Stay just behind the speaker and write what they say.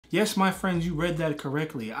Yes, my friends, you read that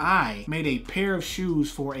correctly. I made a pair of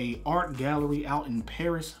shoes for a art gallery out in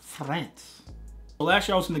Paris, France. Well, last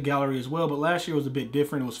year I was in the gallery as well, but last year was a bit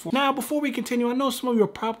different. It was for now, before we continue, I know some of you are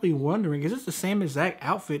probably wondering, is this the same exact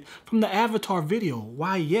outfit from the Avatar video?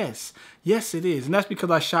 Why, yes. Yes, it is. And that's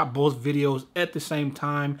because I shot both videos at the same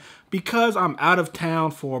time because I'm out of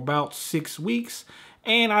town for about 6 weeks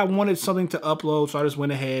and I wanted something to upload, so I just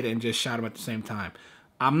went ahead and just shot them at the same time.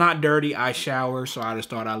 I'm not dirty, I shower, so I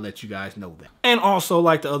just thought I'd let you guys know that. And also,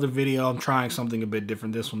 like the other video, I'm trying something a bit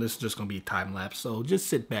different. This is just gonna be a time lapse, so just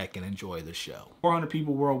sit back and enjoy the show. 400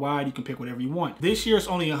 people worldwide, you can pick whatever you want. This year it's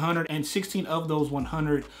only 100, and 16 of those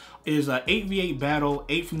 100 is a 8v8 battle,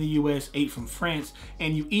 8 from the US, 8 from France,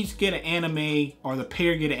 and you each get an anime, or the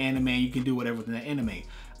pair get an anime, you can do whatever within the anime.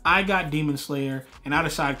 I got Demon Slayer, and I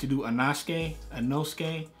decided to do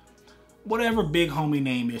Inosuke, whatever big homie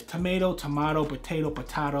name is. Tomato,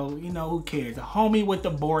 potato, you know, who cares? A homie with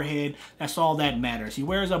the boar head, that's all that matters. He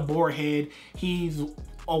wears a boar head, he's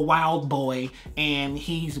a wild boy, and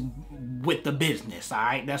he's with the business, all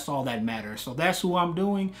right? That's all that matters. So that's who I'm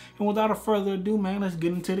doing, and without a further ado, man, let's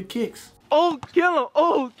get into the kicks. Oh, kill him,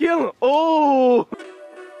 oh, kill him, oh!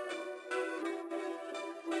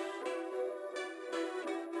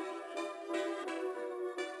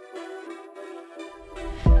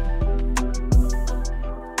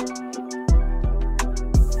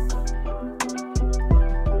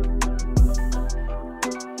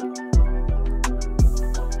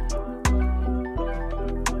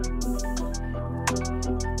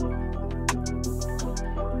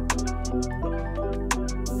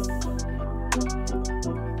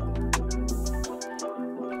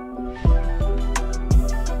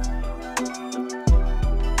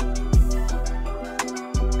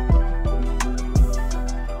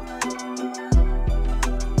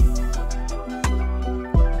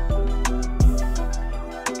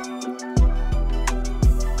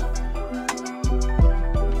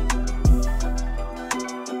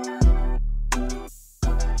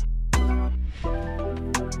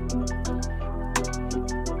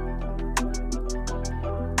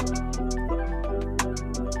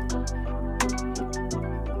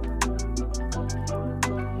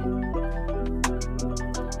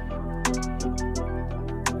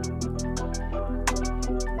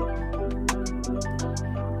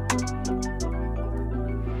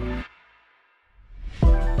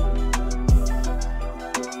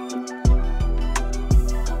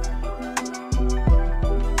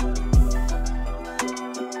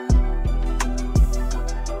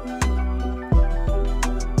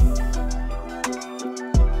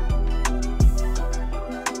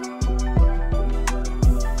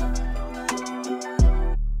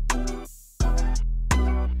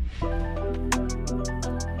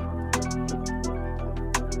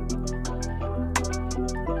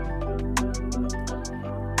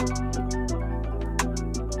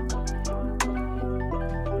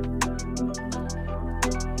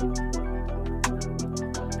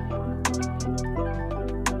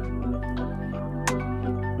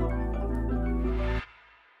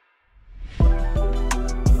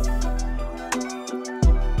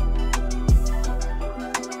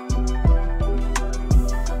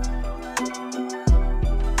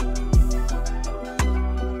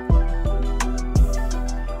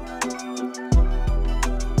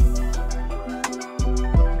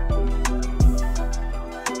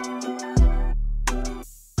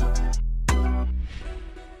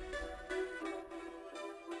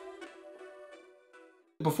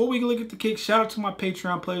 Before we look at the kick, shout out to my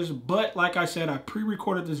Patreon players, but like I said, I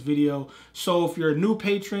pre-recorded this video, so if you're a new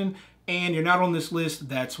patron and you're not on this list,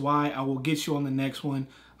 that's why. I will get you on the next one.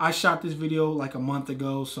 I shot this video like a month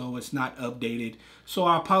ago, so it's not updated. So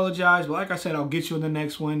I apologize, but like I said, I'll get you in the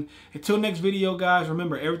next one. Until next video, guys,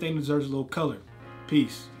 remember, everything deserves a little color.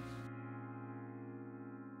 Peace.